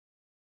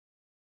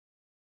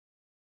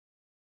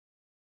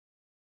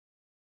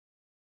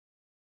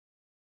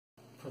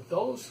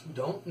those who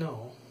don't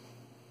know,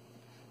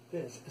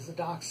 this is a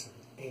Dachshund,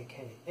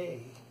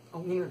 aka a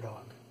wiener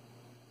dog.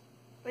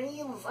 My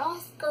name is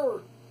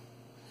Oscar,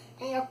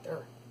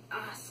 after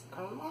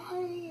Oscar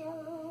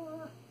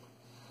Mayer.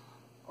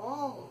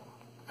 Oh,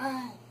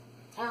 I'm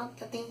out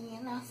to be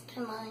an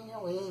Oscar Mayer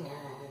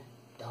wiener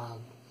dog.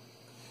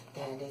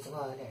 That is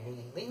what I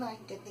really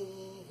like to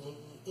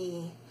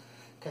be.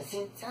 'Cause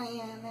since I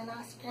am an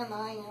Oscar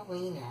Mayer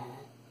wiener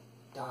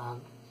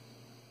dog,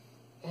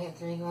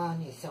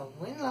 everyone is so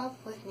in love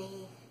with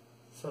me.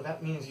 So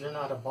that means you're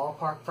not a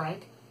ballpark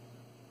Frank?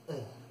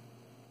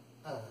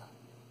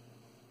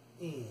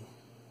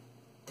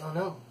 Don't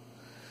know.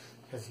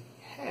 Because he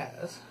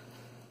has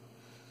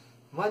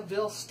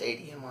Mudville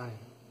Stadium on him.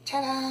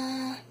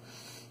 Ta-da!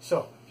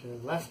 So, if you're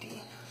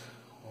lefty,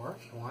 or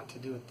if you want to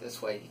do it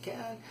this way, you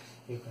can.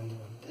 You can do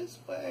it this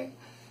way.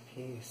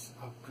 He's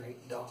a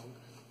great dog.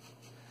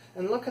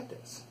 And look at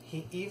this.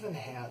 He even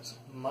has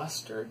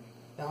mustard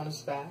down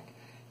his back.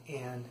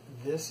 And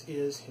this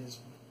is his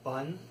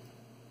bun.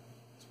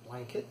 His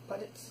blanket,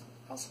 but it's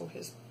also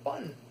his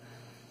bun.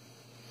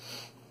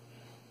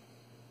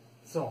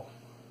 So,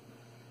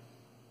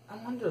 I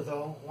wonder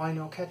though, why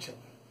no ketchup?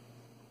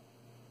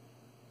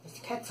 It's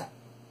ketchup.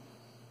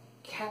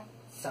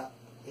 Catsup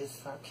is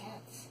for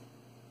cats.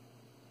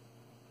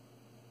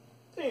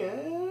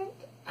 And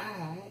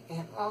I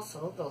am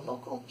also the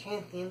local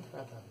champion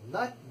for the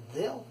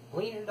Nutville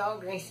Wiener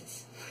Dog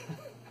races.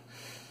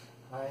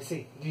 I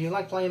see. Do you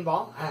like playing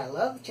ball? I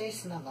love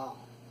chasing a ball.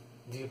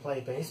 Do you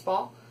play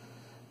baseball?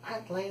 I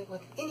play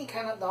with any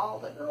kind of ball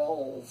that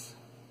rolls.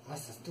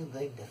 Unless it's too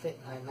big to fit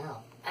in my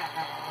mouth.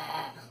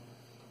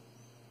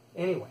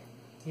 Anyway,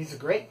 he's a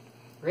great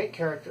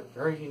character,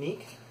 very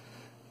unique.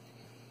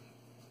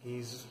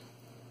 He's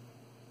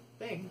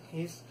big.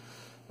 He's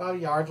about a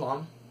yard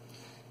long.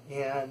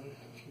 And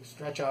if you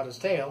stretch out his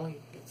tail, he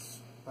gets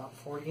about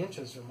 40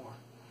 inches or more.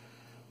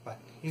 But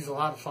he's a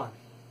lot of fun.